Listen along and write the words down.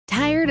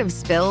of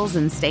spills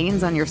and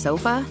stains on your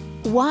sofa?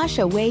 Wash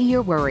away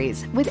your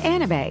worries with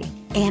Anabei.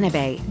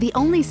 Anabei, the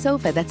only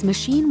sofa that's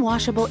machine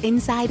washable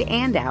inside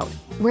and out,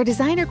 where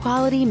designer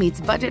quality meets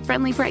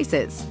budget-friendly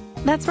prices.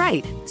 That's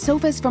right,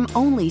 sofas from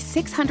only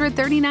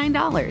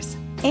 $639.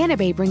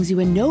 Anabei brings you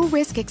a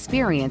no-risk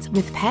experience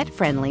with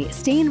pet-friendly,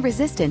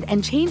 stain-resistant,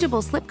 and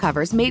changeable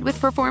slipcovers made with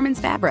performance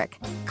fabric,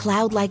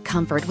 cloud-like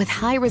comfort with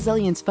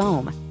high-resilience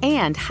foam,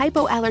 and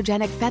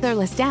hypoallergenic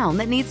featherless down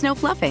that needs no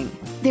fluffing.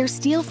 Their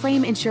steel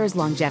frame ensures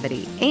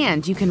longevity,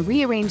 and you can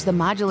rearrange the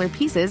modular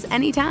pieces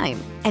anytime.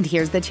 And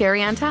here's the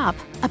cherry on top,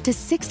 up to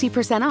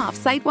 60% off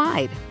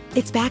site-wide.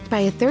 It's backed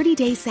by a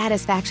 30-day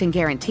satisfaction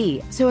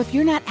guarantee, so if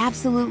you're not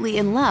absolutely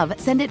in love,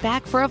 send it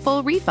back for a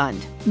full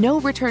refund. No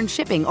return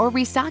shipping or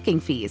restocking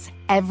fees.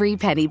 Every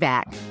penny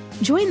back.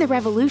 Join the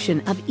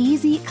revolution of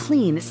easy,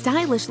 clean,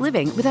 stylish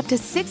living with up to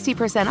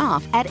 60%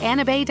 off at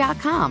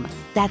anabei.com.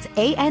 That's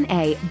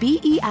ANABEI.com.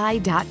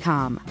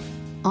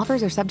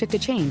 Offers are subject to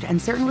change and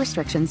certain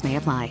restrictions may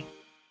apply.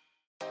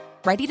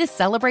 Ready to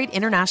celebrate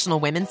International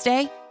Women's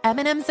Day?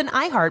 M&M's and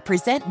iHeart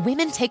present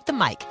Women Take the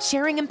Mic,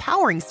 sharing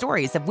empowering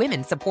stories of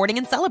women supporting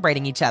and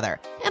celebrating each other.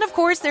 And of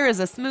course, there is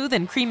a smooth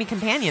and creamy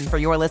companion for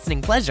your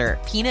listening pleasure,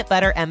 peanut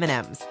butter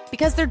M&M's.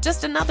 Because they're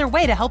just another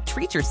way to help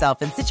treat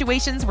yourself in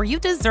situations where you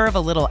deserve a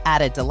little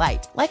added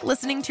delight, like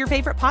listening to your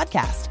favorite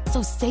podcast.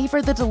 So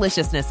savor the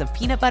deliciousness of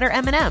peanut butter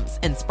M&M's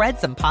and spread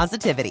some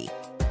positivity.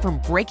 From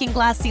breaking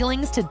glass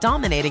ceilings to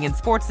dominating in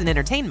sports and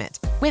entertainment,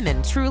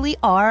 women truly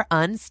are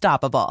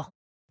unstoppable.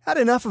 Had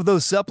enough of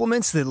those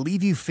supplements that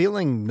leave you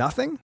feeling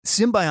nothing?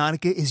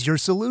 Symbiotica is your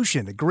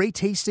solution to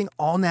great-tasting,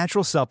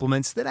 all-natural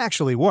supplements that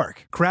actually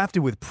work.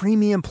 Crafted with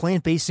premium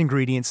plant-based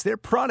ingredients, their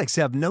products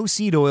have no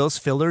seed oils,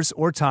 fillers,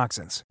 or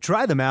toxins.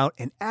 Try them out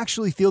and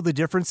actually feel the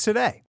difference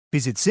today.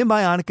 Visit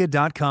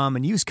Symbiotica.com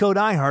and use code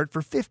IHEART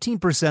for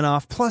 15%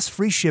 off plus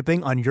free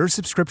shipping on your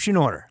subscription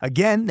order.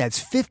 Again, that's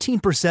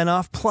 15%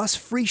 off plus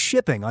free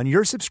shipping on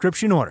your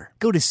subscription order.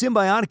 Go to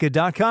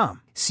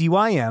Symbiotica.com,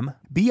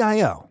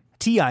 CYMBIOTIKA.com.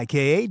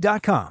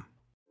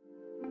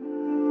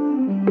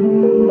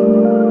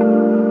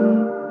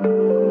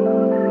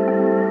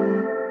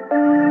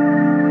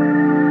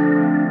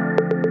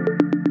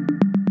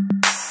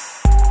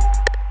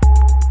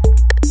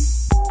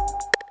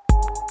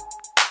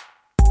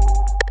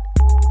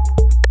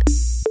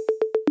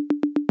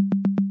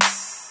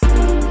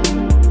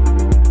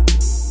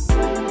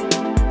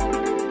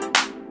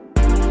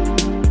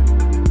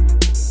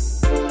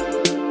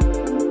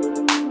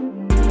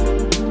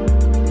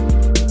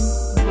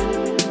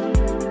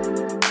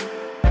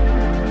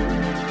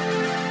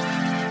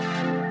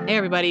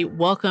 Everybody,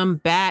 welcome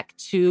back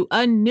to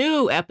a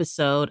new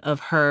episode of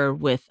Her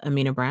with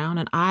Amina Brown,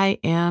 and I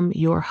am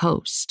your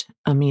host,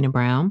 Amina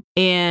Brown.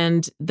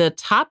 And the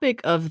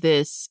topic of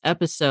this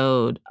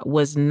episode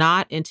was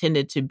not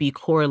intended to be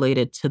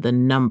correlated to the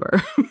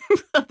number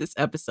of this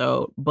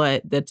episode,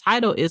 but the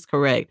title is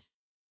correct.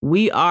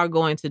 We are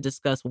going to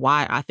discuss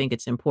why I think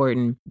it's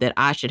important that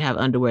I should have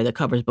underwear that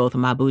covers both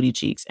of my booty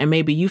cheeks. And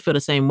maybe you feel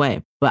the same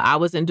way, but I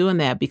wasn't doing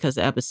that because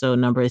the episode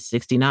number is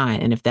 69.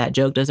 And if that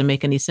joke doesn't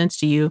make any sense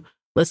to you,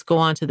 let's go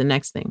on to the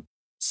next thing.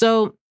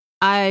 So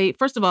I,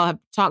 first of all, have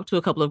talked to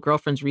a couple of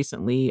girlfriends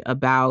recently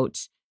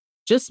about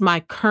just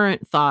my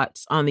current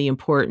thoughts on the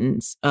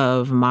importance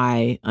of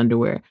my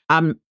underwear.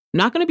 I'm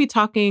not going to be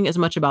talking as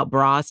much about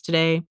bras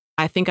today.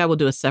 I think I will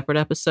do a separate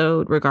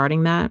episode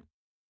regarding that.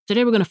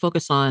 Today, we're going to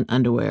focus on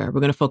underwear. We're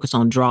going to focus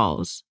on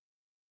drawers.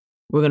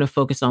 We're going to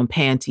focus on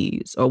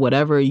panties or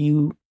whatever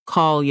you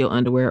call your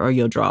underwear or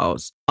your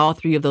drawers. All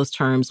three of those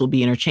terms will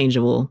be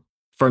interchangeable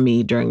for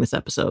me during this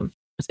episode.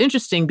 It's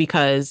interesting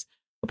because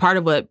part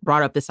of what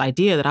brought up this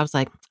idea that I was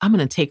like, I'm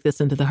going to take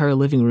this into the Her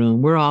living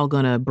room. We're all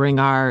going to bring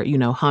our,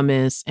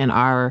 hummus and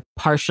our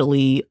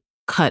partially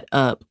cut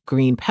up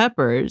green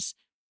peppers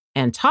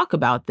and talk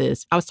about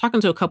this. I was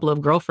talking to a couple of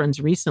girlfriends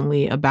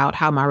recently about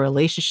how my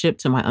relationship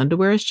to my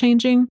underwear is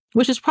changing,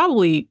 which is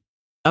probably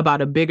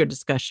about a bigger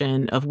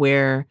discussion of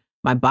where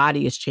my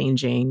body is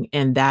changing,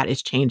 and that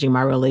is changing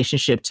my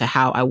relationship to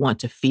how I want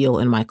to feel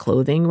in my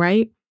clothing,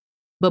 right?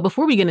 But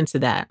before we get into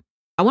that,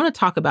 I want to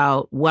talk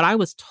about what I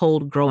was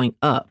told growing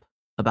up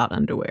about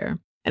underwear.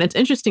 And it's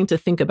interesting to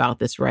think about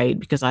this, right?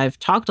 Because I've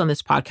talked on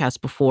this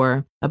podcast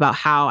before about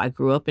how I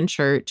grew up in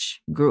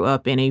church, grew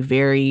up in a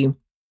very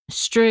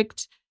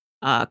strict,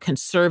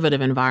 conservative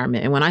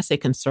environment. And when I say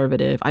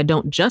conservative, I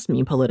don't just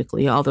mean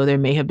politically, although there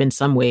may have been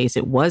some ways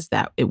it was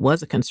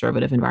a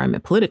conservative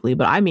environment politically,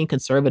 but I mean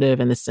conservative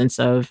in the sense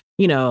of,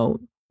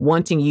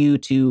 wanting you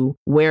to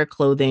wear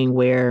clothing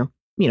where,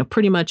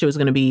 pretty much it was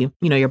going to be,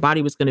 your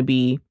body was going to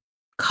be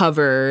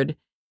covered,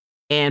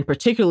 and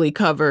particularly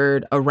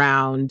covered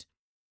around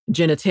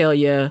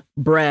genitalia,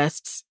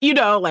 breasts,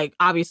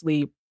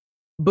 obviously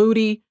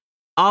booty,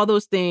 all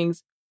those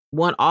things.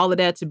 Want all of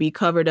that to be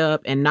covered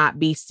up and not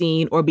be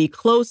seen or be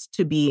close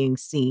to being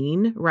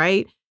seen,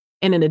 right?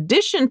 And in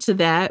addition to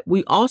that,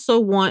 we also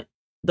want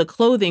the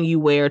clothing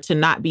you wear to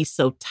not be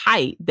so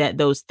tight that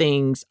those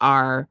things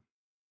are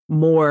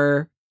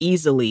more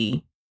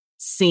easily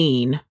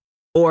seen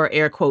or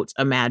air quotes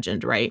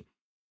imagined, right?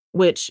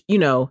 Which,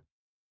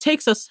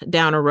 takes us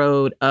down a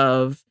road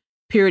of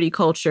purity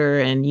culture.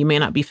 And you may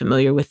not be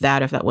familiar with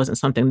that if that wasn't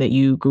something that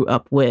you grew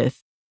up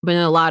with. But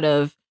in a lot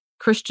of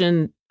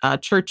Christian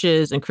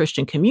churches and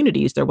Christian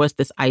communities, there was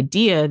this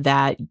idea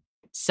that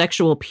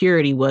sexual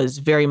purity was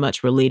very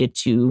much related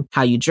to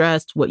how you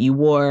dressed, what you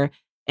wore,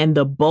 and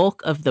the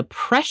bulk of the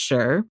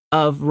pressure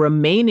of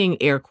remaining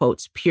air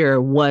quotes pure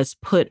was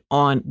put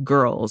on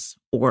girls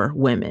or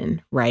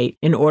women, right?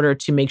 In order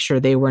to make sure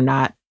they were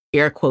not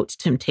air quotes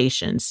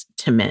temptations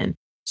to men.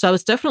 So I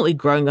was definitely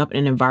growing up in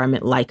an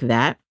environment like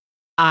that.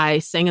 I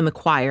sang in the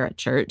choir at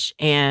church,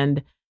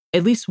 and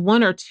at least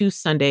 1 or 2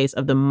 Sundays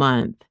of the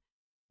month,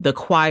 the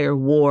choir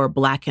wore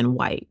black and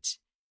white.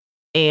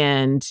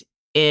 And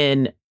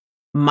in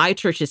my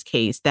church's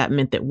case, that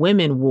meant that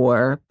women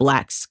wore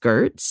black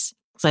skirts.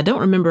 So I don't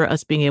remember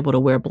us being able to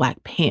wear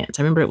black pants.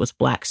 I remember it was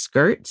black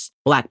skirts,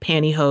 black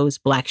pantyhose,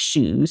 black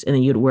shoes, and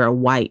then you'd wear a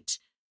white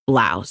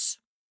blouse.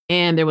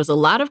 And there was a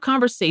lot of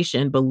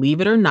conversation, believe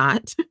it or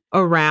not,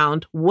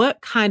 around what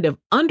kind of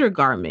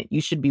undergarment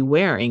you should be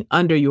wearing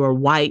under your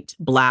white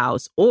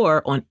blouse.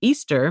 Or on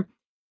Easter,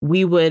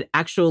 we would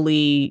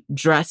actually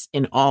dress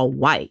in all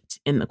white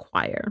in the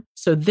choir.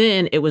 So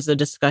then it was a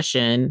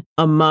discussion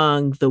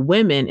among the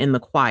women in the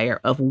choir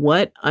of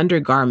what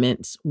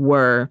undergarments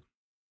were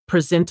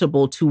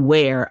presentable to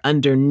wear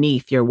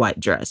underneath your white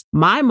dress.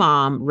 My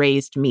mom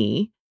raised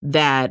me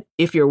that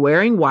if you're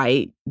wearing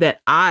white, that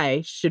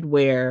I should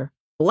wear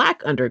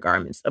black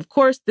undergarments. Of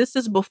course, this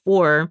is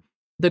before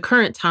the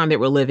current time that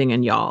we're living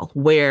in, y'all,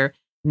 where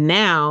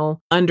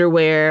now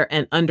underwear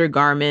and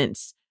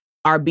undergarments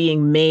are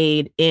being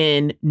made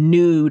in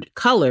nude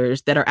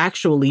colors that are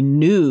actually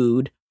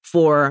nude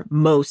for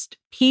most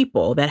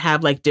people, that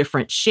have like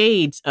different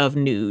shades of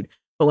nude.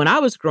 But when I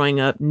was growing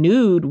up,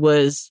 nude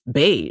was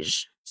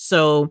beige.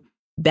 So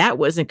that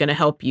wasn't going to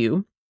help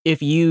you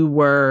if you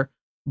were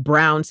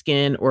brown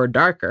skin or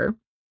darker.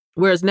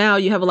 Whereas now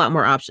you have a lot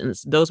more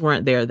options. Those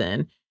weren't there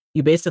then.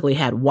 You basically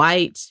had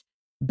white,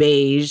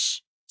 beige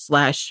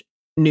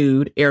 /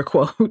 nude, air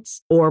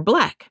quotes, or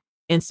black.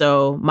 And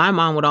so my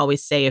mom would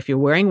always say, if you're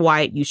wearing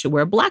white, you should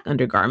wear black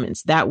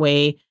undergarments. That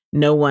way,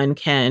 no one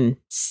can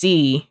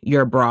see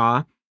your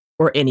bra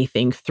or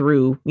anything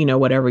through,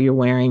 whatever you're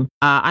wearing.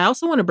 I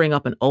also want to bring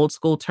up an old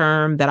school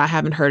term that I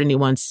haven't heard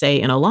anyone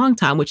say in a long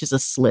time, which is a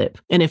slip.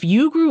 And if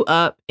you grew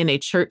up in a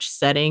church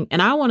setting,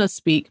 and I want to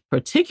speak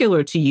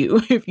particular to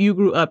you, if you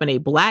grew up in a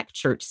Black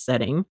church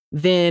setting,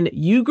 then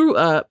you grew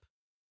up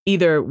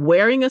either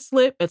wearing a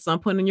slip at some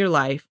point in your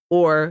life,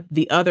 or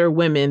the other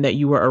women that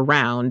you were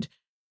around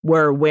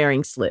were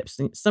wearing slips.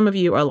 And some of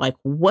you are like,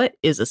 what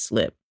is a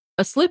slip?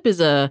 A slip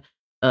is a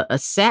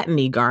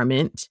satiny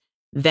garment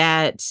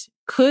that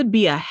could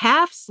be a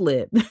half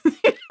slip.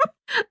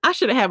 I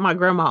should have had my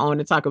grandma on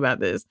to talk about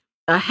this.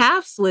 A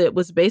half slip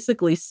was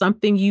basically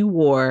something you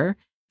wore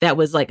that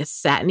was like a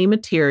satiny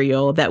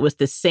material that was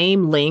the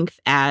same length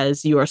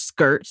as your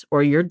skirt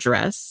or your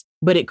dress,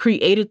 but it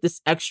created this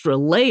extra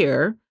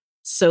layer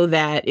so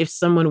that if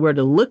someone were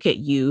to look at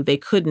you, they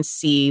couldn't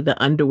see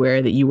the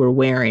underwear that you were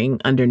wearing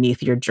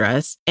underneath your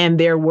dress. And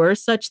there were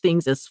such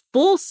things as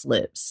full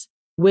slips,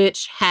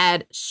 which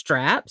had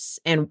straps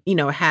and,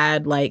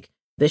 had like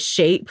the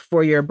shape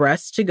for your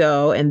breasts to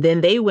go. And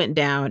then they went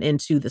down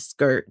into the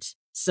skirt,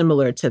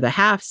 similar to the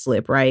half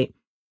slip, right?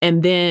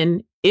 And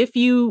then if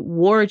you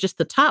wore just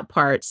the top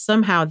part,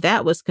 somehow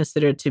that was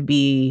considered to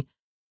be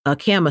a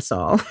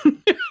camisole.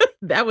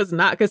 That was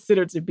not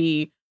considered to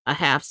be a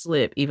half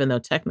slip, even though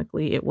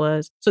technically it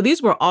was. So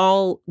these were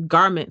all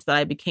garments that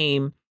I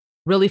became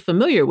really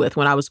familiar with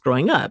when I was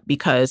growing up,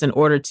 because in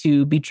order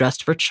to be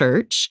dressed for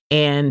church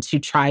and to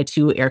try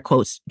to, air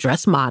quotes,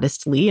 dress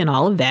modestly and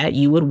all of that,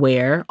 you would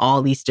wear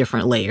all these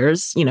different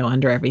layers,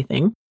 under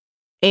everything.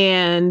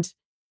 And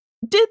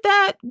did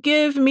that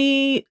give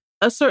me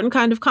a certain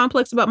kind of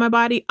complex about my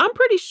body? I'm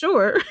pretty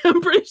sure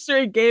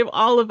it gave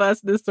all of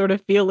us this sort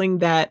of feeling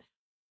that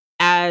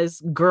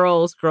as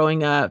girls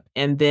growing up,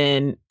 and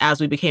then as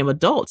we became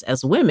adults,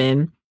 as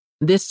women,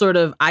 this sort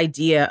of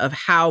idea of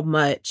how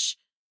much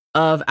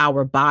of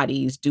our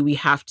bodies do we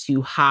have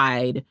to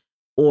hide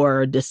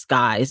or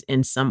disguise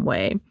in some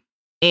way.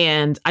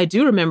 And I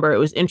do remember it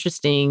was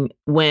interesting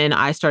when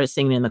I started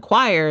singing in the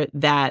choir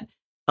that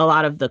a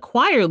lot of the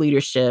choir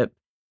leadership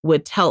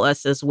would tell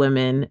us as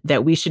women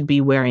that we should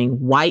be wearing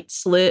white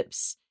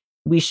slips,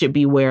 we should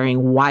be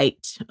wearing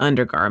white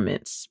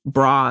undergarments,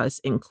 bras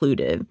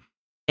included.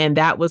 And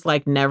that was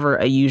like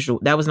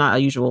that was not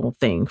a usual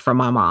thing for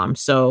my mom.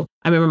 So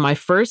I remember my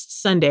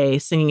first Sunday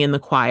singing in the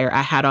choir,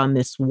 I had on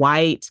this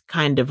white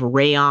kind of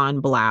rayon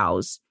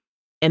blouse.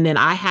 And then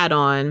I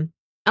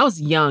was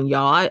young,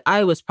 y'all.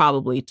 I was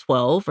probably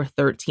 12 or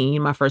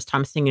 13, my first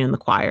time singing in the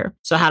choir.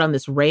 So I had on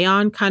this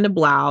rayon kind of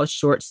blouse,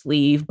 short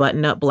sleeve,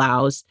 button up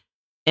blouse.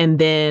 And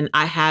then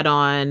I had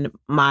on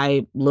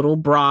my little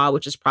bra,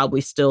 which is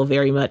probably still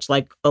very much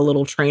like a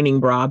little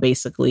training bra,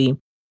 basically.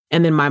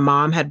 And then my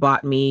mom had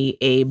bought me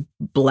a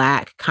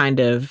black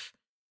kind of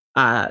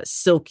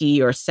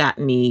silky or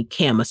satiny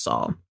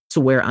camisole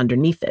to wear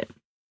underneath it.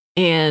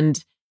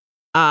 And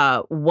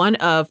one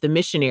of the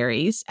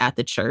missionaries at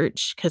the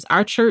church, because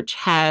our church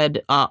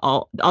had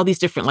all these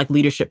different like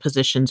leadership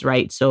positions,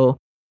 right? So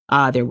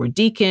there were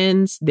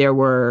deacons, there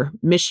were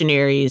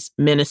missionaries,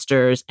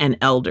 ministers, and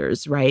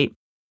elders, right?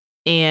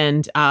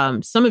 And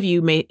some of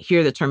you may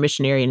hear the term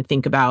missionary and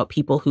think about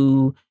people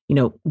who,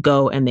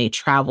 go and they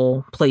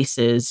travel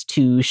places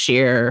to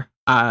share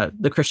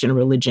the Christian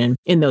religion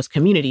in those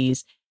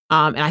communities.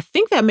 And I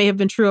think that may have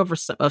been true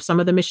of some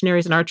of the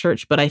missionaries in our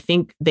church, but I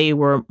think they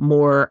were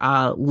more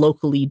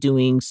locally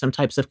doing some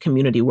types of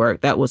community work.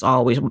 That was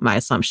always my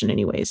assumption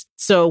anyways.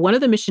 So one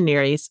of the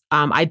missionaries,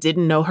 I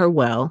didn't know her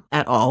well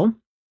at all.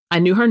 I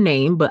knew her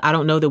name, but I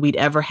don't know that we'd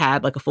ever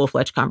had like a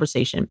full-fledged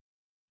conversation.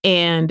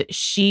 And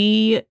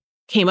she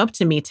came up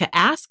to me to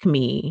ask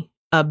me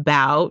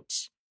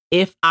about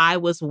if I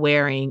was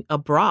wearing a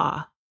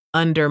bra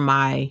under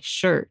my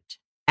shirt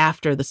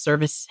after the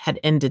service had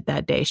ended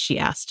that day. She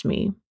asked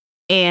me.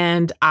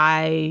 And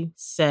I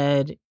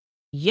said,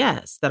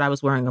 yes, that I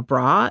was wearing a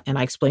bra. And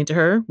I explained to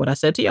her what I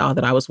said to y'all,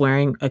 that I was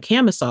wearing a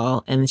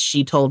camisole. And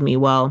she told me,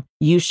 well,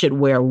 you should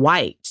wear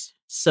white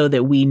so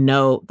that we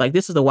know, like,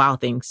 this is the wild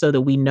thing, so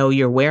that we know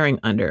you're wearing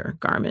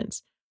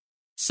undergarments.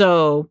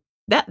 So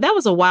that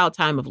was a wild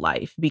time of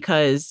life,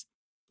 because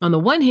on the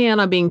one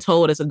hand, I'm being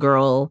told as a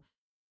girl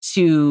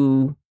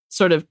to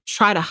sort of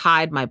try to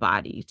hide my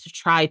body, to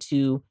try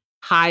to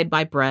hide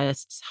my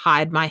breasts,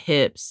 hide my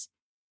hips,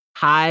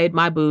 hide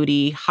my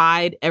booty,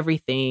 hide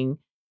everything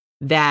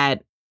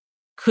that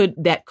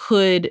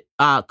could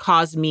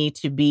cause me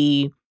to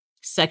be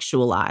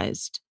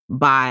sexualized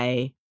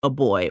by a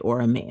boy or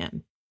a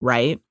man,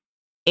 right?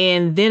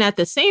 And then at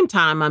the same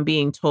time, I'm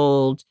being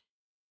told,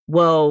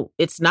 well,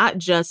 it's not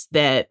just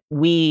that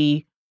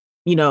we,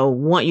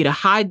 want you to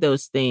hide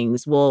those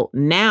things. Well,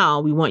 now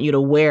we want you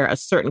to wear a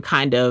certain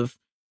kind of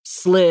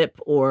slip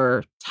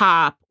or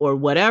top or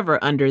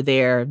whatever under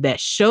there that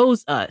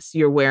shows us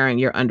you're wearing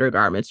your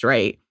undergarments,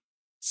 right?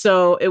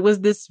 So it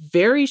was this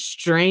very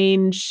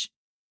strange,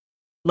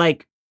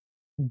 like,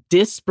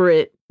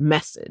 disparate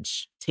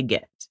message to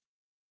get.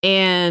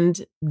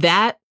 And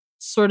that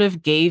sort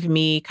of gave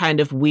me kind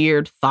of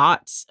weird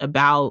thoughts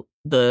about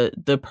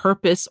the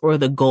purpose or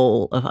the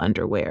goal of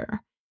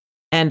underwear.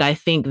 And I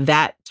think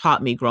that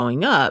taught me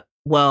growing up,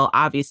 well,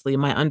 obviously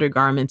my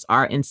undergarments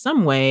are in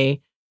some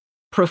way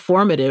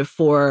performative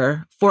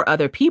for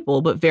other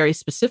people, but very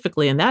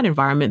specifically in that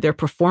environment, they're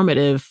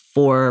performative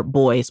for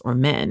boys or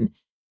men.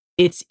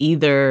 It's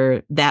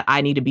either that I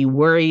need to be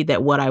worried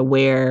that what I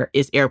wear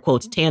is air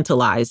quotes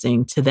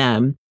tantalizing to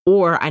them,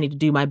 or I need to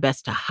do my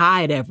best to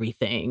hide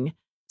everything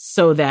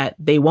so that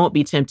they won't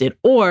be tempted,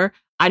 or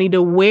I need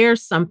to wear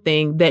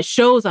something that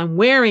shows I'm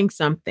wearing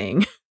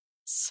something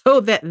so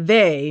that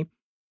they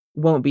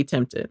won't be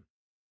tempted.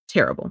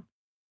 Terrible.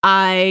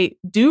 I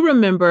do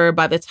remember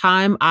by the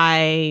time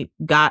I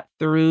got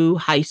through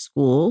high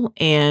school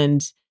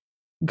and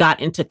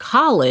got into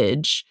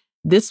college,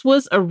 this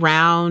was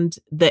around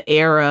the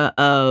era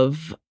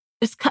of,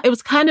 it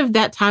was kind of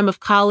that time of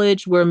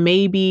college where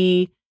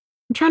maybe,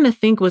 I'm trying to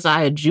think, was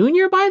I a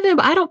junior by then?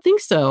 But I don't think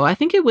so. I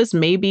think it was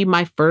maybe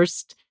my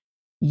first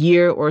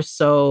year or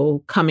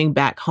so coming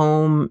back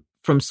home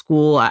from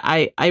school.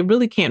 I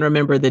really can't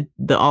remember the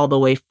all the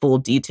way full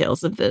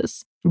details of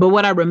this. But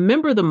what I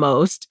remember the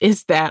most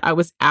is that I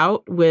was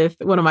out with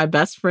one of my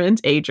best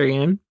friends,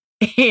 Adrian,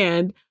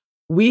 and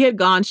we had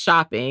gone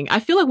shopping. I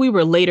feel like we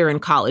were later in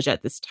college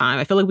at this time.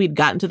 I feel like we'd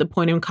gotten to the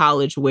point in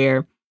college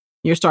where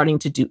you're starting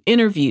to do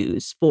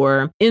interviews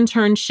for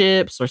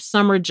internships or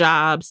summer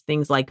jobs,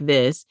 things like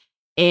this.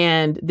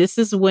 And this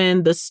is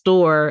when the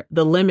store,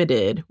 The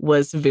Limited,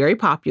 was very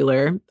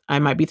popular. I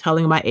might be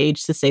telling my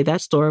age to say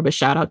that store, but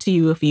shout out to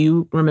you if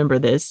you remember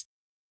this.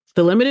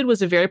 The Limited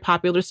was a very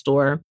popular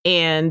store.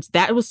 And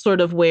that was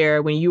sort of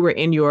where, when you were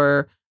in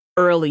your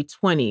early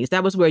 20s,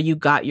 that was where you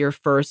got your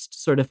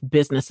first sort of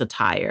business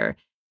attire.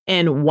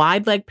 And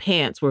wide leg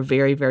pants were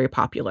very, very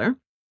popular.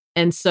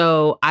 And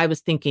so I was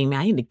thinking, man,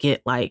 I need to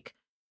get like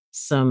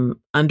some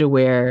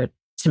underwear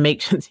to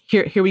make,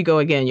 here we go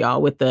again,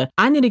 y'all, with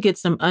I need to get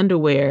some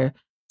underwear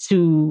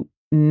to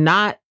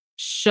not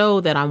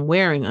show that I'm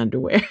wearing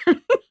underwear.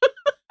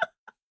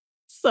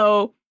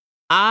 So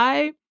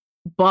I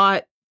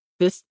bought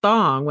this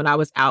thong when I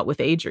was out with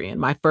Adrian,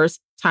 my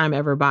first time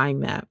ever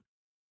buying that,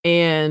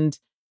 and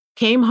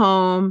came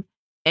home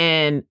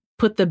and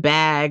put the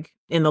bag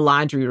in the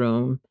laundry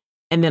room.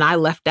 And then I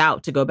left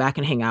out to go back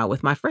and hang out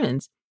with my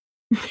friends.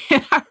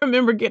 And I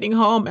remember getting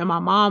home and my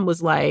mom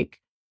was like,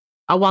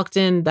 I walked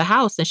in the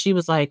house and she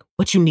was like,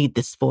 what you need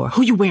this for?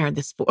 Who you wearing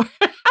this for?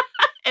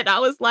 And I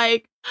was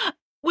like,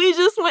 we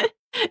just went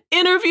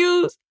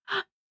interviews,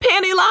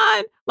 panty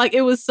line. Like,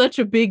 it was such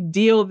a big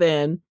deal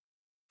then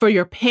for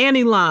your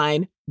panty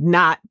line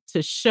not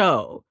to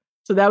show.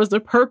 So that was the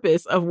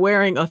purpose of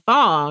wearing a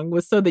thong,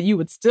 was so that you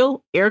would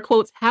still, air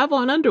quotes, have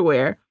on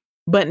underwear.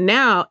 But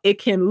now it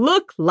can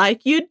look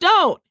like you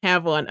don't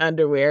have on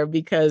underwear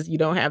because you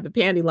don't have the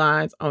panty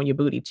lines on your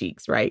booty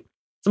cheeks, right?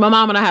 So my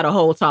mom and I had a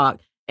whole talk.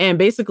 And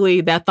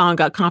basically that thong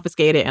got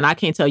confiscated and I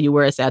can't tell you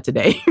where it's at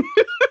today.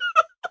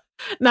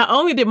 Not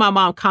only did my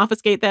mom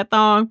confiscate that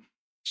thong,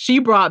 she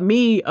brought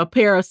me a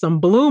pair of some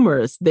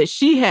bloomers that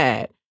she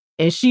had.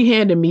 And she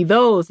handed me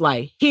those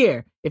like,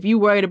 here, if you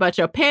worried about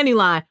your panty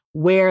line,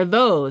 wear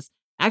those.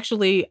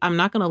 Actually, I'm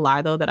not going to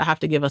lie, though, that I have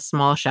to give a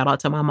small shout out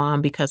to my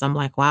mom because I'm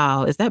like,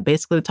 wow, is that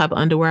basically the type of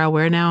underwear I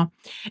wear now?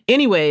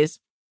 Anyways,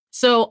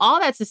 so all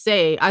that to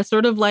say, I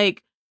sort of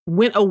like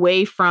went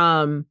away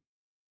from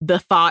the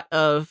thought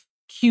of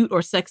cute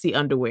or sexy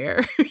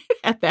underwear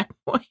at that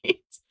point.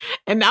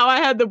 And now I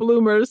had the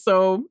bloomers,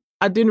 so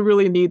I didn't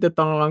really need the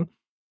thong.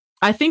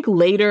 I think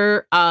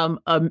later,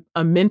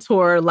 a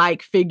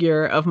mentor-like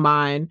figure of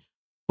mine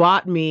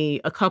bought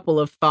me a couple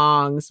of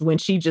thongs when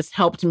she just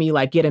helped me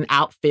like get an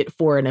outfit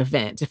for an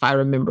event, if I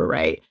remember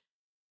right.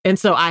 And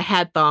so I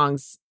had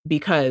thongs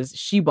because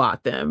she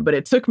bought them, but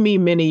it took me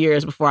many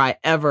years before I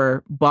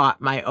ever bought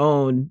my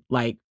own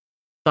like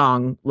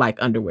thong-like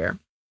underwear.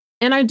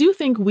 And I do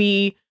think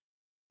we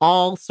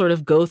all sort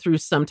of go through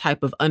some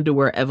type of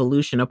underwear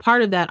evolution. A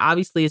part of that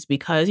obviously is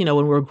because, you know,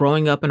 when we're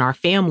growing up in our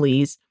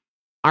families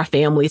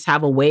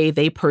have a way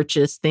they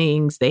purchase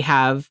things. They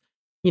have,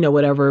 you know,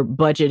 whatever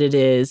budget it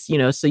is, you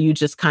know, so you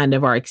just kind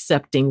of are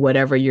accepting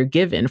whatever you're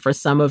given. For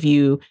some of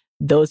you,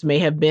 those may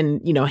have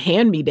been, you know,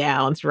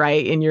 hand-me-downs,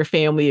 right, in your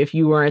family if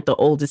you weren't the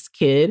oldest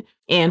kid.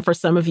 And for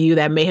some of you,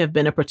 that may have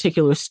been a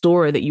particular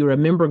store that you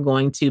remember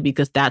going to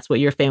because that's what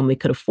your family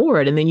could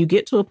afford. And then you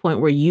get to a point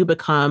where you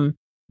become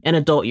an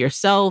adult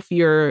yourself.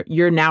 You're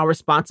now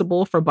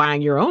responsible for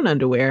buying your own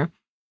underwear.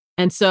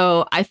 And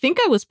so I think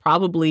I was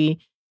probably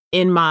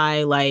in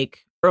my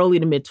like early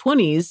to mid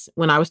 20s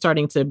when I was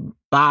starting to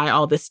buy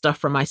all this stuff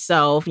for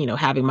myself, you know,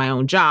 having my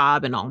own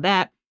job and all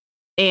that,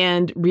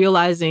 and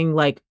realizing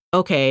like,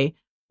 okay,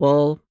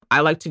 well,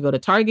 I like to go to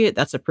Target.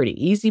 That's a pretty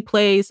easy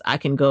place. I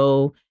can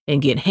go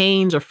and get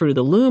Hanes or Fruit of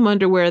the Loom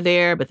underwear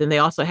there. But then they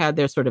also had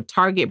their sort of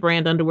Target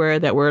brand underwear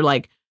that were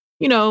like,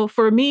 you know,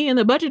 for me and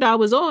the budget I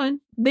was on,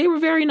 they were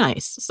very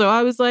nice. So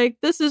I was like,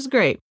 this is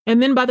great.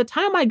 And then by the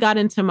time I got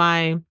into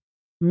my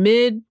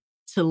mid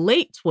to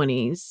late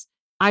 20s,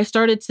 I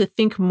started to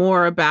think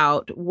more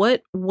about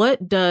what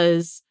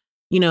does,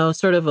 you know,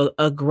 sort of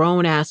a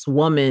grown-ass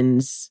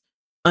woman's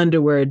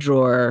underwear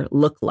drawer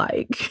look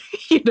like,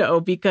 you know,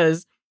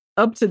 because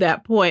up to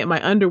that point, my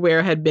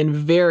underwear had been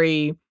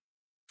very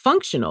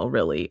functional,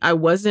 really. I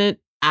wasn't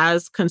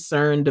as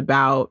concerned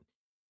about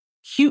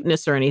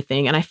cuteness or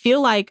anything. And I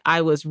feel like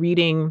I was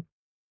reading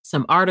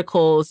some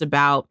articles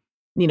about,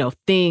 you know,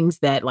 things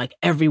that like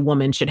every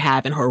woman should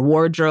have in her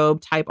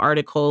wardrobe type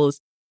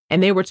articles.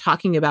 And they were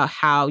talking about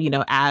how, you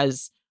know,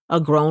 as a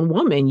grown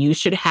woman, you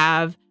should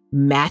have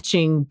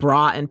matching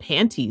bra and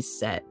panties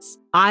sets.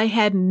 I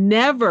had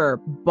never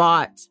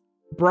bought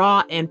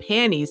bra and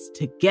panties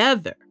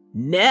together.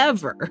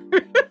 Never.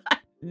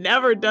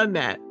 Never done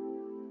that.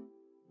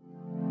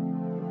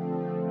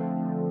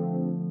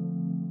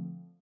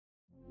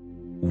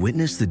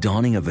 Witness the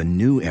dawning of a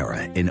new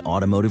era in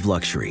automotive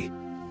luxury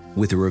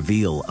with a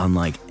reveal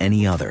unlike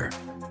any other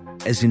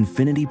as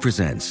Infiniti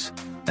presents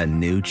a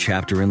new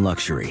chapter in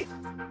luxury,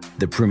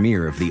 the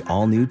premiere of the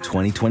all-new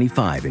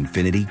 2025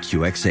 Infiniti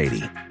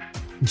QX80.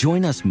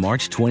 Join us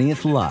March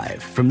 20th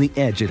live from the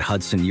Edge at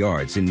Hudson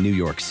Yards in New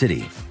York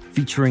City,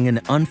 featuring an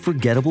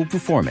unforgettable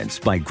performance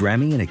by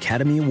Grammy and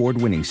Academy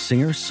Award-winning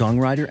singer,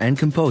 songwriter, and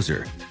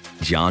composer,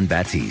 Jon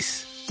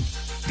Batiste.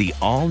 The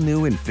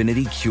all-new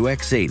Infiniti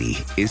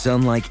QX80 is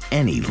unlike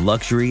any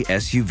luxury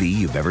SUV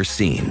you've ever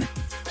seen.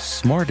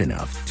 Smart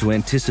enough to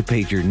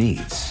anticipate your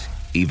needs,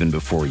 even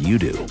before you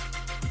do.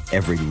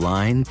 Every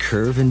line,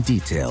 curve, and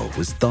detail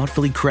was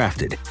thoughtfully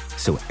crafted,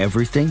 so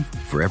everything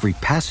for every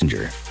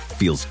passenger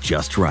feels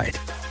just right.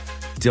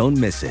 Don't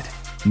miss it.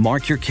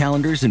 Mark your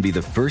calendars and be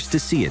the first to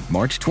see it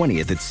March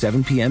 20th at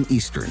 7 p.m.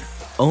 Eastern,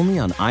 only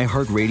on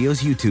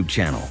iHeartRadio's YouTube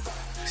channel.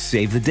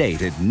 Save the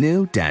date at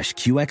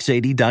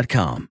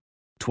new-QX80.com.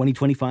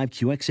 2025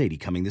 QX80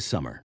 coming this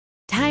summer.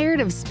 Tired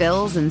of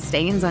spills and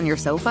stains on your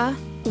sofa?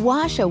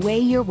 Wash away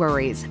your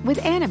worries with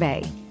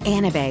Anabei.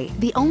 Anabei,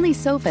 the only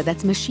sofa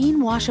that's machine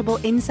washable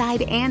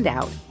inside and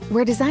out,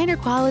 where designer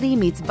quality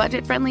meets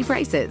budget-friendly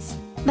prices.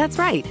 That's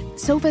right,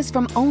 sofas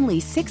from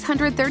only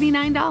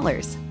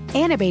 $639.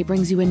 Anabei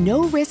brings you a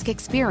no-risk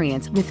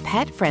experience with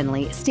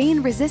pet-friendly,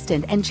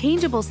 stain-resistant, and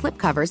changeable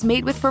slipcovers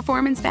made with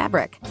performance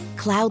fabric,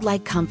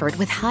 cloud-like comfort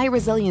with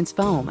high-resilience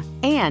foam,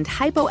 and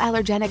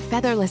hypoallergenic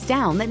featherless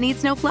down that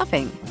needs no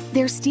fluffing.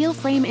 Their steel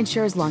frame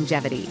ensures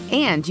longevity,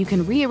 and you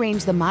can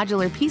rearrange the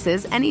modular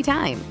pieces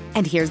anytime.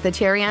 And here's the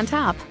cherry on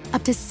top,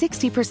 up to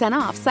 60%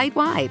 off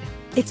site-wide.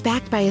 It's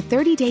backed by a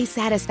 30-day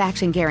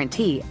satisfaction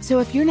guarantee, so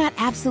if you're not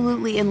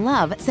absolutely in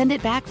love, send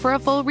it back for a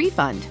full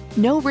refund.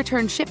 No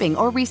return shipping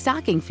or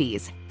restocking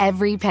fees.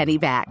 Every penny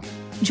back.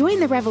 Join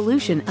the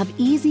revolution of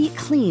easy,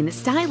 clean,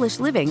 stylish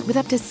living with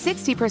up to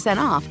 60%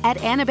 off at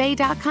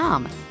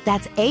anabei.com.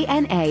 That's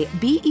ANABEI.com.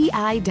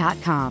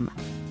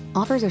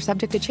 Offers are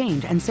subject to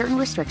change and certain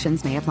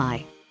restrictions may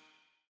apply.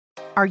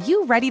 Are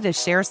you ready to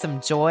share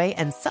some joy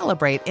and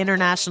celebrate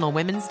International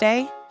Women's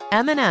Day?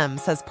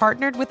 M&M's has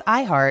partnered with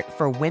iHeart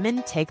for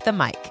Women Take the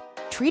Mic.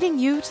 treating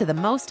you to the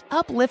most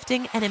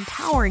uplifting and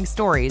empowering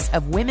stories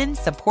of women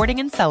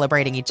supporting and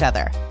celebrating each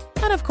other.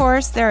 And of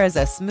course, there is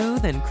a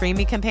smooth and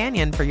creamy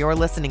companion for your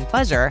listening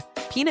pleasure,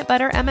 peanut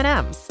butter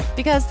M&Ms,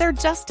 because they're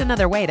just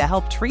another way to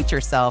help treat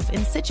yourself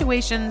in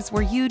situations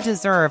where you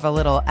deserve a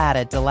little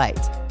added delight,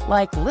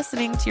 like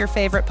listening to your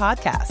favorite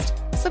podcast.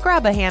 So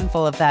grab a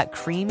handful of that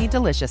creamy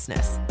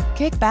deliciousness,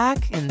 kick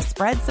back, and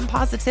spread some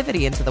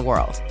positivity into the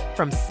world.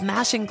 From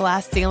smashing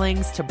glass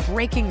ceilings to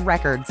breaking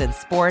records in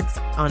sports,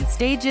 on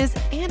stages,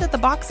 and at the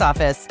box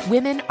office,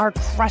 women are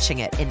crushing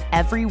it in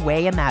every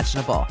way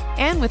imaginable.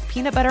 And with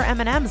peanut butter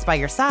M&Ms by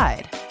your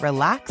side,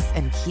 relax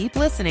and keep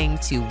listening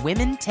to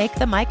Women Take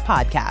the Mic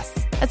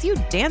podcasts as you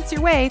dance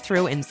your way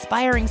through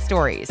inspiring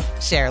stories,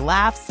 share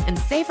laughs, and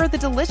savor the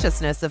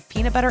deliciousness of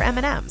peanut butter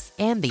M&Ms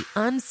and the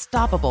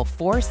unstoppable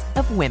force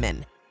of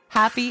women.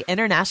 Happy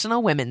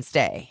International Women's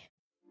Day.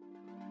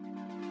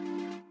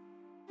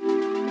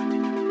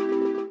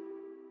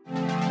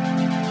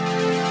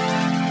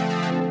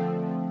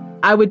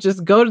 I would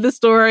just go to the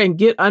store and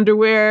get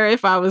underwear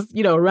if I was,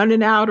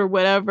 running out or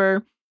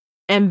whatever.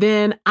 And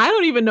then I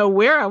don't even know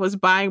where I was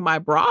buying my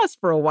bras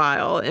for a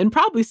while. And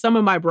probably some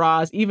of my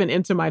bras, even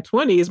into my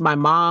 20s, my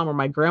mom or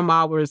my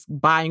grandma was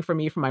buying for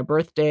me for my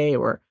birthday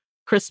or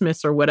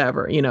Christmas or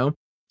whatever,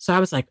 So I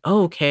was like,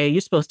 oh, okay,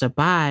 you're supposed to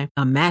buy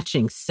a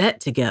matching set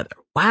together.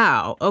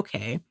 Wow,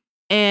 okay.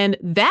 And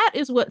that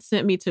is what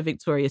sent me to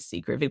Victoria's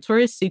Secret.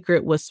 Victoria's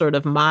Secret was sort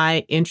of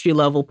my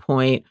entry-level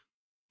point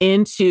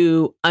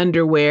into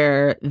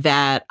underwear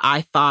that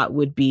I thought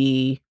would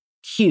be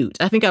cute.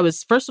 I think I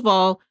was, first of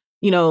all,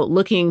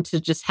 looking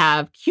to just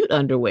have cute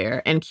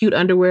underwear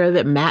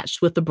that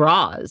matched with the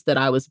bras that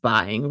I was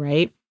buying,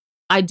 right?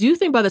 I do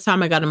think by the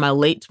time I got in my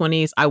late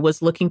 20s, I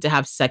was looking to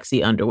have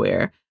sexy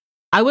underwear.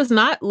 I was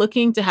not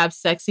looking to have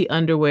sexy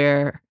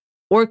underwear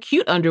or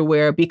cute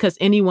underwear because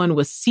anyone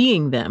was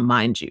seeing them,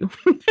 mind you,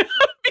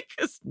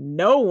 because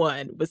no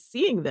one was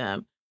seeing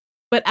them.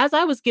 But as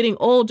I was getting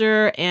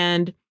older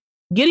and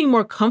getting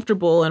more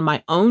comfortable in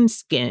my own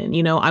skin,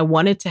 I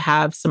wanted to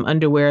have some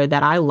underwear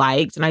that I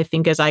liked. And I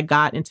think as I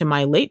got into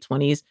my late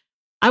 20s,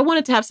 I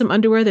wanted to have some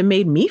underwear that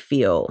made me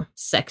feel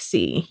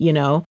sexy,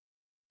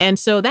 And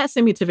so that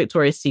sent me to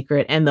Victoria's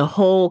Secret and the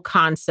whole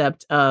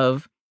concept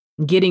of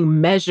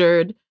getting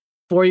measured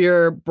for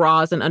your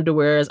bras and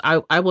underwears.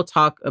 I will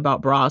talk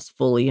about bras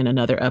fully in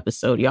another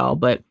episode, y'all,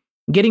 but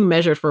getting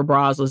measured for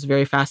bras was a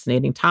very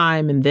fascinating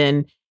time. And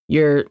then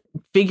you're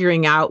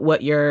figuring out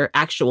what your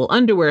actual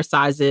underwear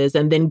size is,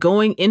 and then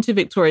going into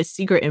Victoria's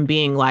Secret and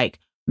being like,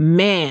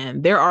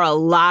 man, there are a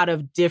lot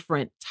of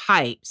different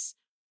types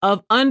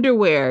of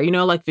underwear.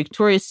 Like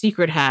Victoria's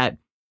Secret had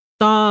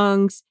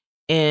thongs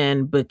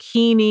and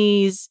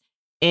bikinis,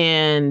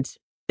 and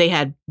they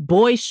had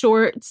boy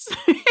shorts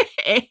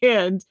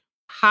and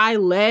high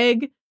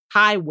leg,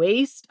 high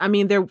waist. I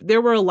mean,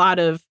 there were a lot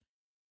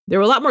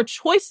more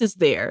choices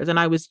there than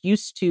I was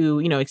used to,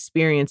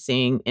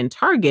 experiencing in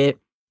Target.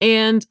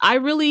 And I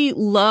really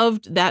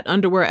loved that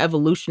underwear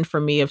evolution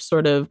for me of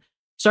sort of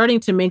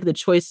starting to make the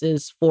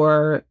choices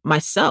for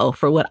myself,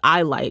 for what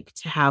I like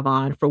to have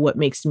on, for what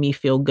makes me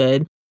feel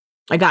good.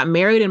 I got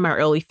married in my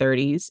early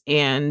 30s.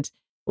 And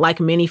like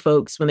many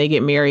folks, when they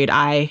get married,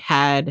 I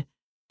had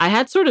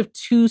sort of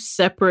two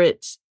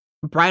separate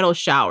bridal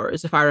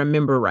showers, if I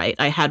remember right.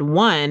 I had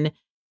one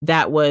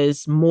that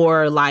was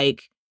more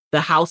like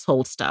the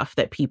household stuff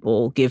that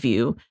people give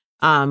you.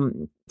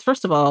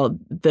 First of all,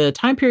 the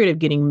time period of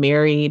getting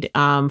married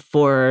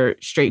for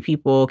straight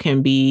people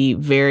can be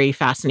very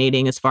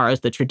fascinating as far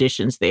as the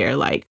traditions there.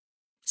 Like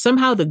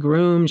somehow the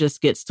groom just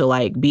gets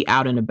to be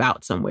out and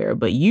about somewhere,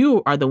 but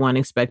you are the one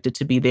expected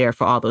to be there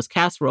for all those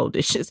casserole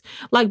dishes.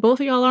 Like both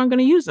of y'all aren't going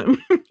to use them.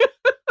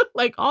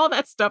 Like all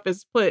that stuff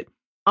is put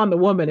on the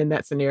woman in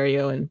that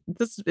scenario. And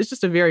it's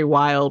just a very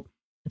wild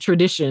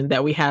tradition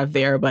that we have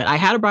there. But I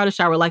had a bridal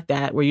shower like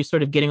that, where you're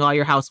sort of getting all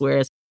your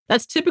housewares.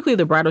 That's typically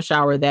the bridal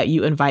shower that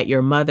you invite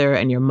your mother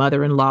and your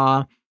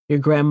mother-in-law, your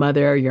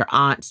grandmother, your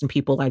aunts, and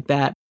people like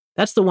that.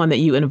 That's the one that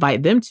you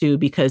invite them to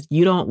because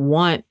you don't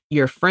want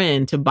your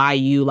friend to buy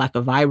you like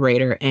a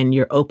vibrator and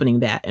you're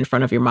opening that in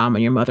front of your mom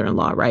and your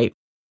mother-in-law, right?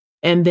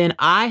 And then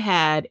I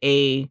had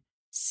a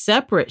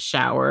separate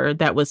shower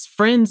that was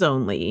friends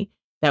only,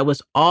 that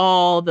was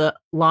all the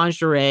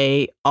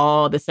lingerie,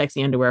 all the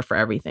sexy underwear for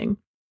everything.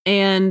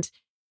 And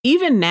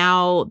even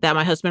now that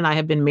my husband and I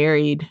have been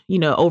married,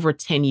 over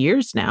 10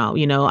 years now,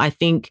 I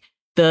think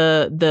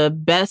the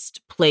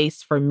best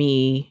place for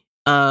me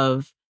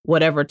of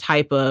whatever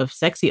type of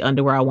sexy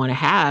underwear I want to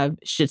have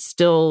should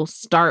still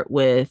start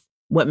with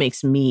what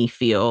makes me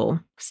feel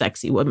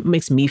sexy, what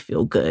makes me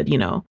feel good,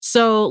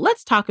 So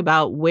let's talk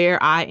about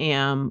where I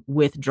am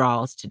with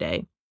draws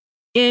today.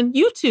 And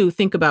you too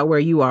think about where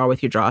you are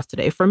with your draws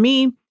today. For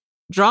me,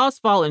 draws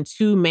fall in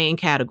two main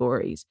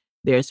categories.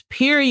 There's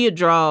period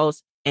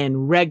draws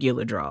and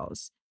regular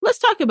draws. Let's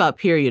talk about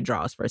period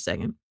draws for a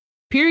second.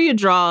 Period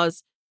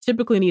draws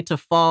typically need to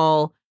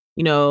fall,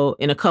 in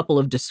a couple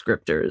of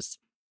descriptors.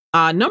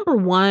 Number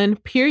one,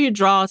 period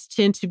draws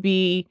tend to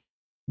be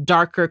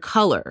darker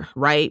color,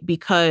 right?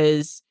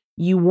 Because,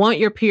 You want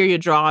your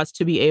period draws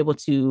to be able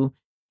to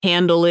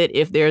handle it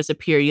if there's a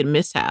period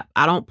mishap.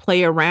 I don't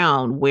play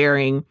around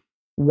wearing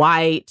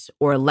white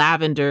or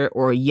lavender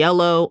or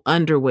yellow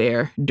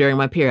underwear during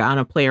my period. I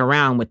don't play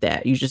around with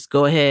that. You just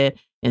go ahead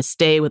and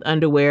stay with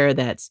underwear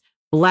that's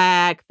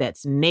black,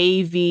 that's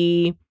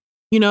navy.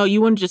 You know,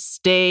 you want to just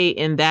stay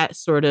in that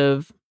sort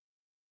of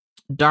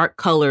dark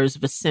colors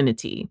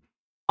vicinity.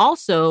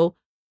 Also,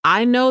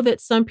 I know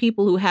that some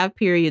people who have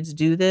periods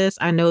do this.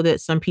 I know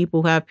that some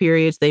people who have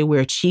periods, they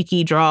wear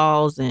cheeky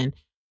draws and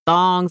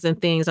thongs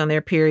and things on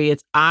their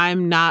periods.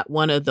 I'm not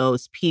one of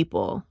those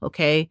people,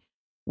 okay?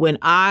 When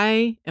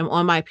I am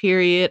on my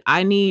period,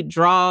 I need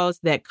draws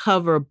that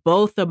cover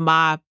both of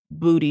my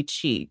booty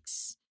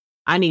cheeks.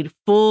 I need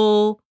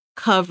full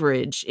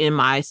coverage in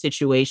my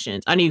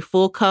situations. I need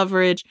full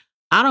coverage.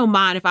 I don't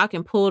mind if I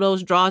can pull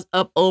those draws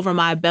up over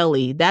my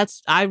belly.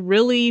 I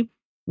really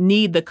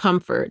need the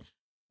comfort.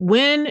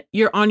 When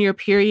you're on your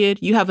period,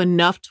 you have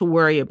enough to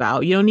worry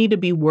about. You don't need to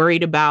be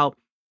worried about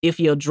if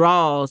your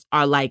draws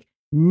are like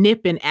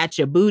nipping at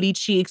your booty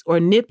cheeks or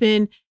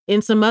nipping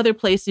in some other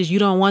places you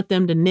don't want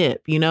them to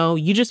nip. You know,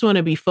 you just want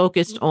to be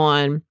focused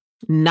on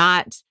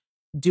not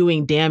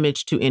doing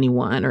damage to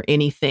anyone or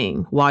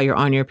anything while you're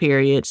on your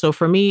period. So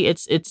for me,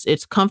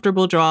 it's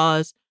comfortable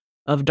draws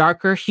of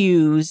darker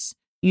hues.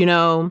 You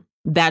know,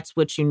 that's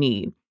what you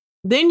need.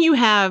 Then you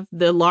have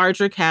the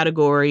larger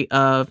category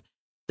of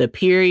the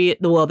period,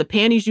 the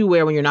panties you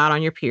wear when you're not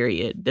on your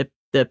period,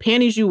 the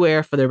panties you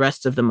wear for the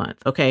rest of the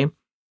month, okay?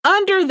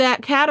 Under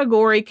that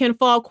category can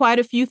fall quite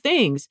a few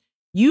things.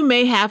 You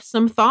may have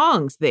some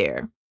thongs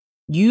there.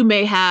 You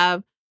may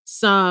have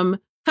some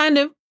kind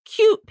of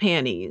cute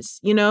panties,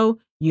 you know?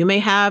 You may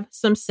have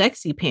some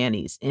sexy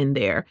panties in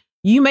there.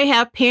 You may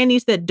have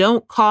panties that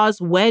don't cause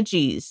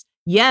wedgies.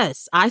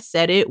 Yes, I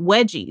said it,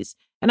 wedgies.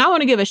 And I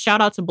want to give a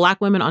shout out to Black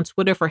women on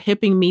Twitter for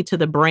hipping me to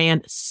the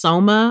brand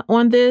Soma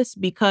on this,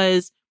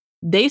 because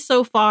they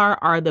so far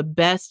are the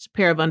best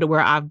pair of underwear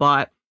I've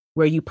bought,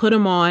 where you put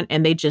them on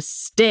and they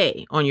just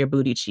stay on your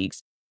booty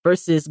cheeks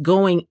versus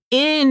going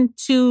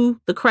into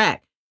the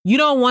crack. You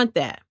don't want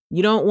that.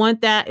 You don't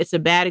want that. It's a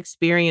bad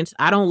experience.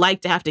 I don't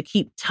like to have to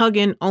keep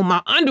tugging on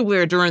my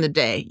underwear during the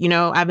day. You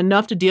know, I have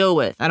enough to deal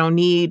with. I don't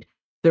need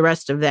the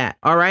rest of that.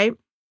 All right.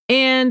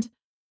 And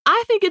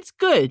I think it's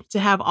good to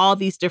have all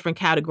these different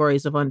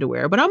categories of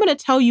underwear, but I'm going to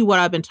tell you what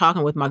I've been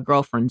talking with my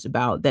girlfriends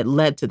about that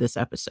led to this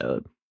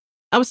episode.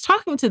 I was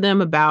talking to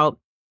them about,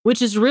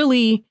 which is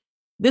really,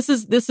 this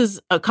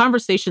is a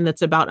conversation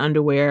that's about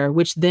underwear,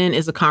 which then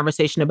is a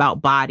conversation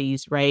about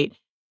bodies, right?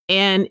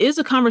 And is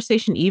a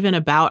conversation even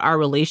about our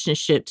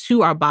relationship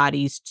to our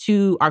bodies,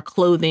 to our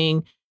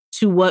clothing,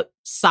 to what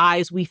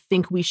size we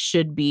think we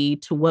should be,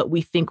 to what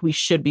we think we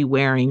should be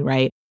wearing,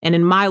 right? And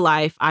in my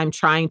life, I'm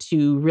trying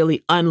to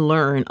really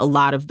unlearn a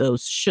lot of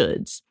those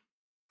shoulds.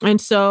 And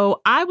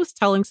so I was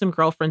telling some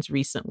girlfriends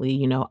recently,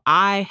 you know,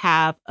 I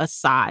have a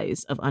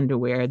size of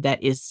underwear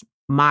that is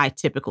my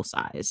typical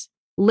size.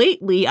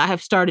 Lately, I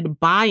have started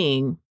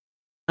buying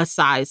a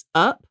size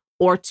up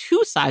or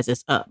 2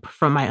 sizes up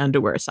from my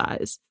underwear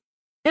size.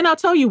 And I'll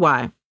tell you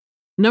why.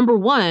 Number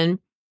one,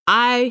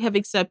 I have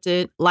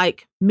accepted,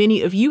 like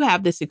many of you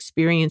have this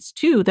experience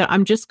too, that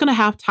I'm just going to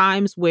have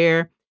times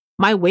where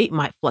my weight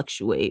might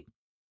fluctuate.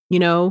 You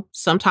know,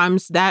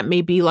 sometimes that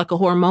may be like a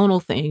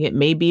hormonal thing. It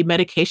may be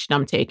medication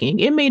I'm taking.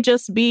 It may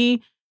just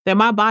be that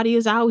my body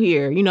is out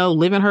here, you know,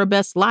 living her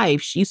best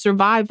life. She's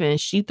surviving,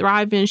 she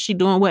thriving, she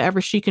doing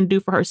whatever she can do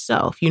for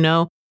herself, you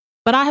know.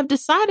 But I have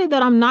decided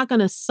that I'm not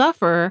going to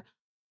suffer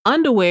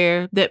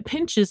underwear that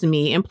pinches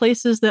me in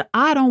places that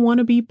I don't want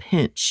to be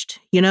pinched,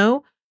 you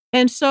know.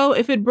 And so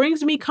if it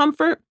brings me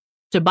comfort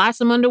to buy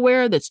some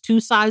underwear that's 2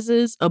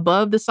 sizes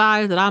above the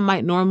size that I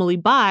might normally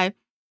buy,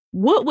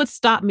 what would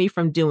stop me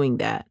from doing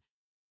that?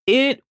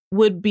 It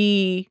would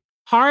be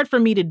hard for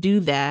me to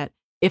do that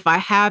if I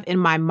have in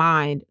my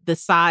mind the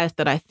size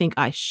that I think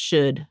I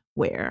should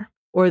wear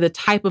or the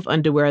type of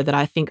underwear that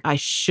I think I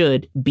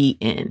should be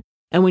in.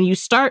 And when you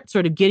start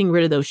sort of getting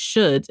rid of those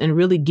shoulds and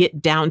really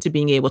get down to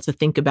being able to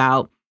think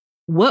about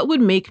what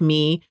would make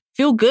me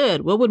feel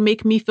good, what would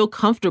make me feel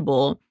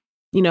comfortable.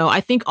 You know,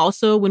 I think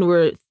also when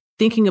we're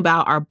thinking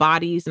about our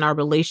bodies and our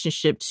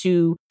relationship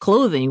to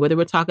clothing, whether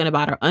we're talking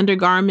about our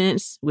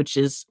undergarments, which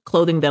is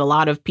clothing that a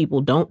lot of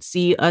people don't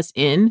see us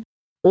in,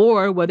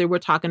 or whether we're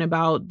talking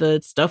about the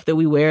stuff that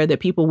we wear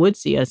that people would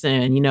see us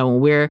in, you know, when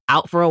we're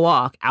out for a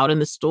walk, out in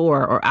the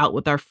store or out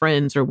with our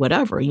friends or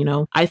whatever, you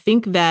know, I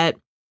think that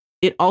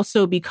it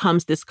also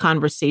becomes this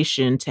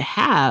conversation to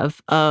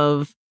have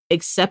of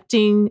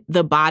accepting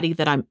the body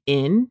that I'm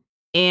in.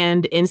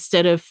 And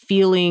instead of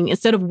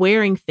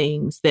wearing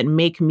things that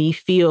make me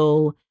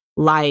feel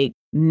like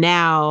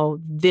now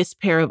this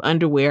pair of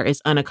underwear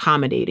is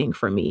unaccommodating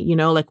for me, you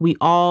know, like we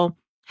all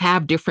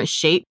have different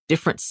shape,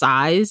 different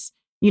size,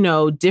 you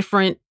know,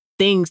 different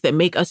things that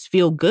make us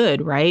feel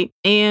good, right?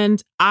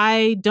 And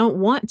I don't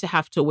want to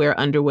have to wear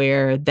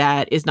underwear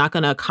that is not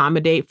going to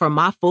accommodate for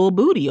my full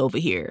booty over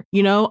here.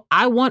 You know,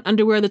 I want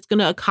underwear that's going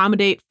to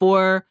accommodate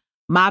for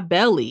my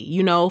belly,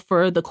 you know,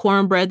 for the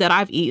cornbread that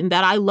I've eaten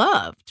that I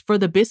loved for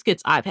the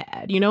biscuits I've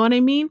had. You know what I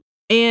mean?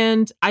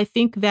 And I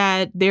think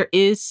that there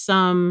is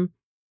some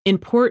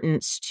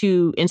importance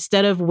to,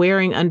 instead of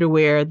wearing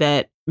underwear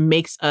that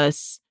makes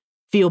us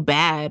feel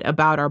bad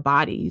about our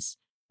bodies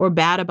or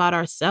bad about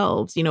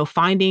ourselves, you know,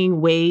 finding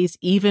ways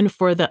even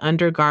for the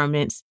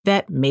undergarments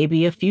that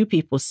maybe a few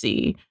people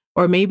see,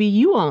 or maybe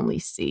you only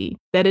see,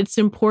 that it's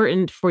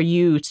important for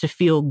you to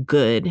feel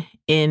good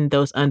in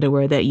those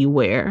underwear that you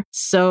wear.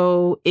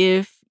 So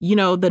if, you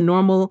know, the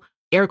normal,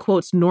 air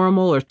quotes,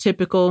 normal or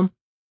typical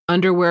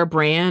underwear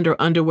brand or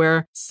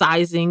underwear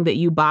sizing that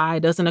you buy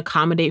doesn't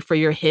accommodate for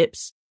your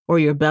hips or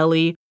your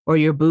belly or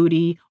your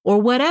booty or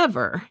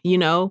whatever, you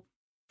know,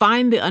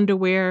 find the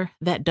underwear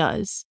that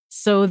does,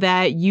 so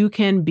that you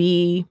can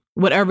be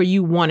whatever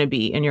you want to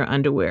be in your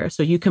underwear.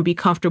 So you can be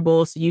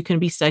comfortable, so you can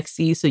be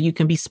sexy, so you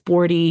can be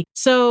sporty.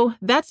 So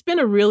that's been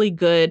a really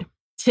good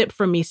tip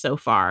for me so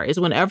far, is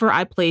whenever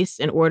I place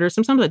an order,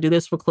 sometimes I do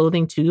this for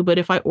clothing too, but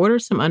if I order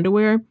some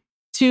underwear,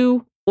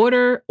 to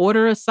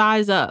order a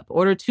size up,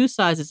 order 2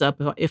 sizes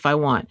up if I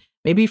want.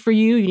 Maybe for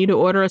you need to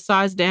order a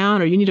size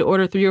down, or you need to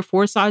order 3 or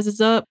 4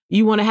 sizes up.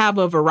 You want to have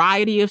a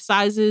variety of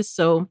sizes.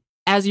 So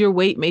as your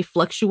weight may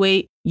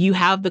fluctuate, you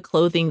have the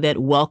clothing that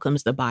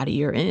welcomes the body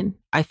you're in.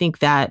 I think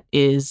that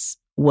is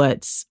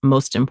what's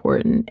most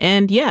important.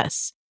 And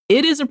yes,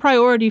 it is a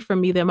priority for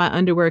me that my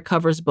underwear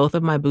covers both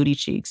of my booty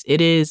cheeks.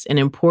 It is an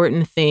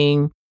important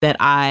thing that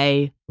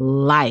I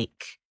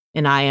like,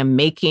 and I am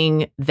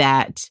making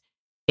that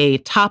a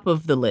top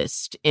of the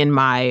list in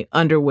my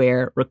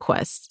underwear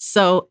requests.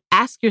 So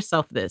ask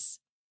yourself this: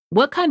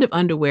 what kind of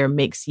underwear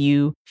makes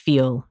you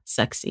feel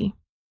sexy?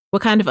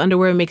 What kind of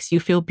underwear makes you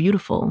feel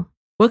beautiful?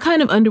 What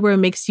kind of underwear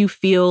makes you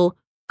feel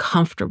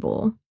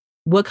comfortable?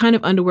 What kind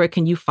of underwear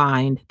can you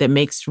find that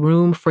makes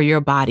room for your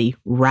body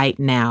right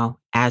now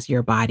as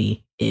your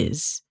body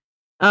is?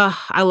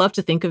 I love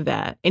to think of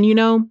that. And, you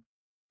know,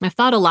 I've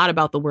thought a lot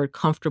about the word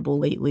comfortable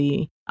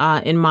lately.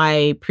 In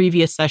my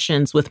previous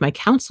sessions with my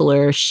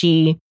counselor,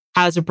 she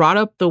has brought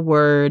up the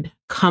word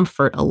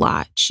comfort a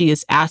lot. She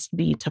has asked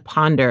me to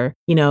ponder,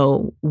 you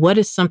know, what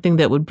is something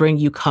that would bring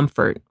you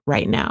comfort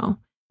right now?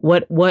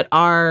 What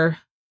are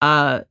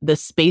the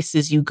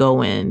spaces you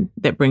go in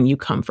that bring you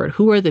comfort?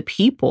 Who are the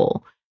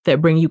people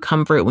that bring you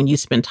comfort when you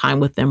spend time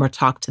with them or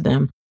talk to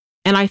them?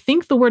 And I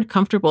think the word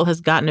comfortable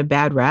has gotten a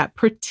bad rap,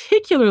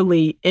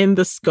 particularly in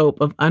the scope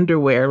of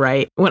underwear,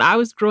 right? When I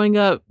was growing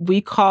up,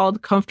 we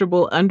called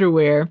comfortable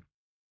underwear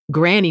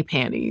granny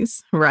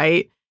panties,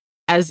 right?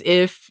 As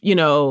if, you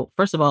know,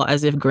 first of all,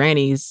 as if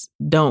grannies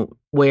don't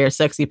wear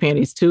sexy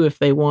panties too if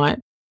they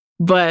want.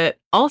 But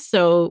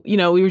also, you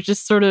know, we were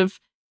just sort of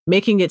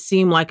making it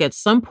seem like at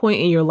some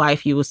point in your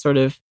life, you would sort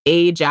of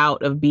age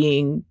out of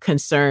being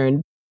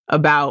concerned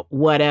about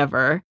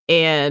whatever.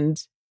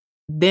 And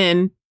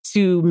then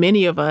to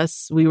many of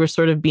us, we were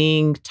sort of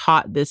being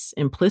taught this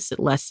implicit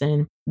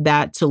lesson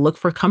that to look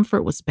for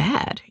comfort was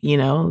bad, you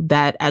know,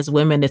 that as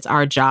women, it's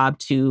our job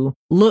to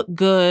look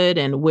good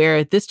and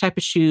wear this type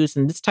of shoes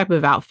and this type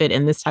of outfit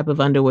and this type of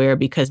underwear,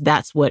 because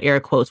that's what, air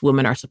quotes,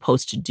 women are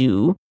supposed to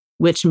do,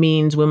 which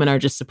means women are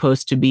just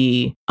supposed to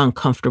be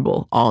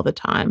uncomfortable all the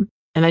time.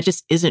 And that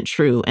just isn't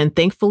true. And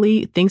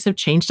thankfully, things have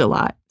changed a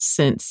lot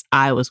since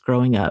I was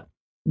growing up.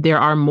 There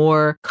are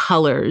more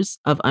colors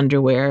of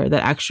underwear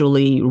that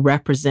actually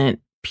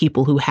represent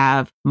people who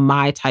have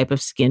my type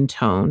of skin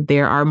tone.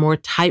 There are more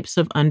types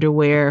of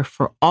underwear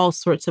for all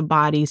sorts of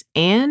bodies.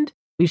 And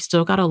we've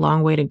still got a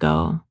long way to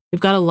go. We've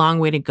got a long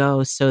way to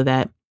go so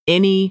that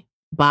any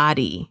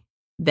body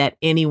that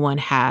anyone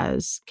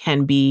has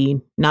can be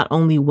not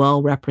only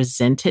well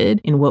represented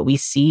in what we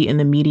see in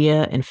the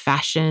media and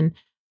fashion,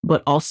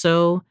 but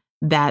also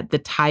that the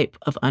type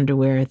of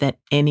underwear that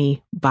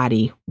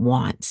anybody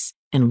wants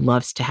and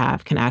loves to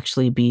have can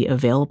actually be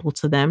available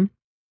to them,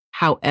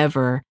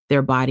 however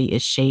their body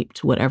is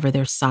shaped, whatever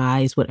their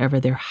size, whatever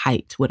their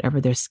height,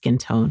 whatever their skin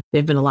tone. There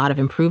have been a lot of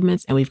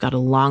improvements, and we've got a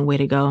long way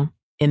to go.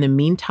 In the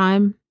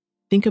meantime,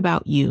 think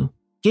about you.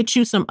 Get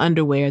you some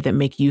underwear that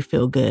make you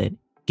feel good.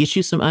 Get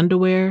you some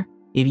underwear,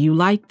 if you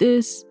like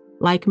this,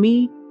 like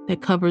me,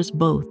 that covers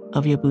both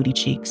of your booty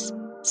cheeks.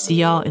 See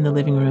y'all in the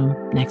living room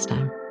next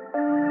time.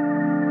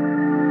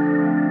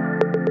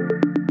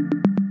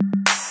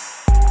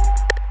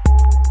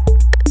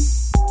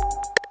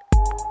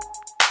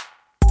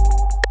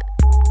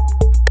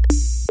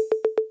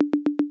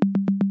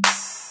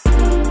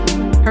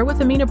 Her with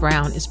Amina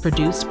Brown is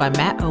produced by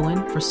Matt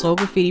Owen for Soul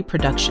Graffiti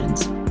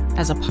Productions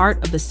as a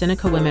part of the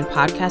Seneca Women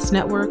Podcast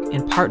Network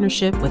in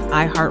partnership with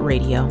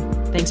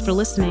iHeartRadio. Thanks for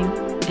listening,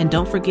 and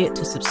don't forget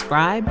to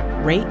subscribe,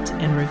 rate,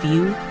 and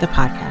review the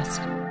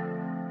podcast.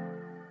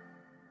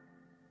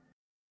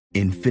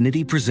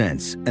 Infiniti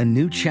presents a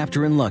new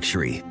chapter in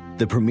luxury,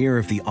 the premiere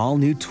of the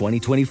all-new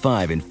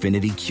 2025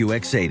 Infiniti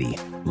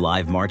QX80,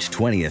 live March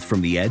 20th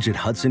from the Edge at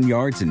Hudson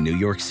Yards in New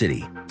York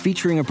City,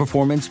 featuring a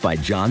performance by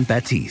John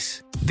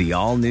Batiste. The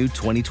all-new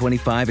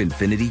 2025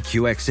 Infiniti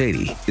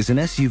QX80 is an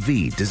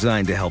SUV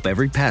designed to help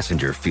every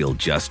passenger feel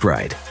just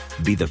right.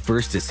 Be the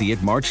first to see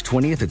it March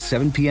 20th at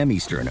 7 p.m.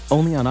 Eastern,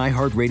 only on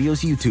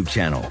iHeartRadio's YouTube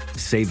channel.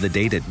 Save the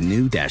date at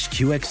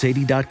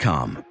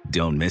new-QX80.com.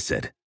 Don't miss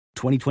it.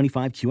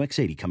 2025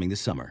 QX80 coming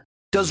this summer.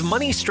 Does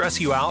money stress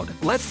you out?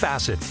 Let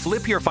Facet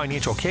flip your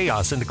financial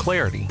chaos into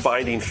clarity.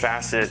 Finding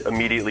Facet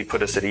immediately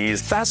put us at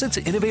ease. Facet's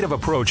innovative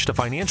approach to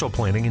financial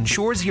planning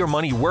ensures your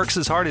money works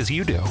as hard as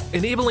you do,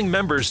 enabling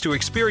members to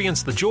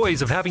experience the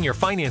joys of having your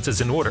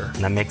finances in order.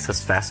 And that makes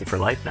us Facet for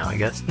life now, I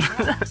guess.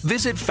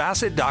 Visit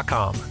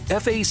Facet.com,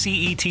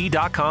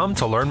 FACET.com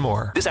to learn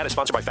more. This ad is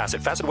sponsored by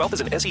Facet. Facet Wealth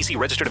is an SEC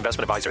registered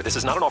investment advisor. This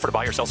is not an offer to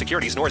buy or sell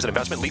securities, nor is it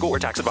investment, legal, or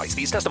tax advice.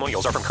 These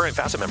testimonials are from current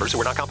Facet members who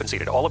are not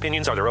compensated. All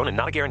opinions are their own and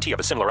not a guarantee of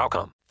a similar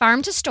outcome.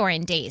 Farm to store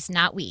in days,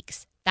 not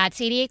weeks. That's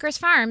 80 Acres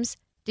Farms.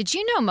 Did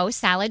you know most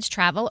salads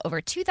travel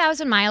over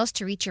 2,000 miles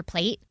to reach your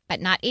plate?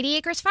 But not 80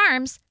 Acres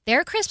Farms.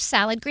 Their crisp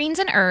salad greens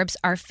and herbs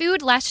are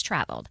food less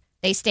traveled.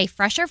 They stay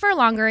fresher for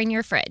longer in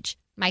your fridge.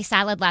 My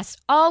salad lasts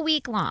all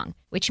week long,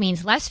 which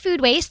means less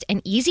food waste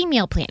and easy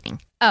meal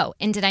planning. Oh,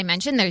 and did I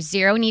mention there's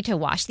zero need to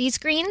wash these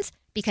greens?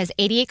 Because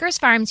 80 Acres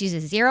Farms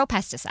uses zero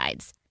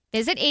pesticides.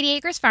 Visit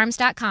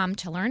 80acresfarms.com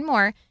to learn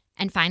more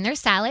and find their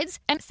salads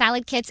and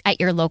salad kits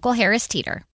at your local Harris Teeter.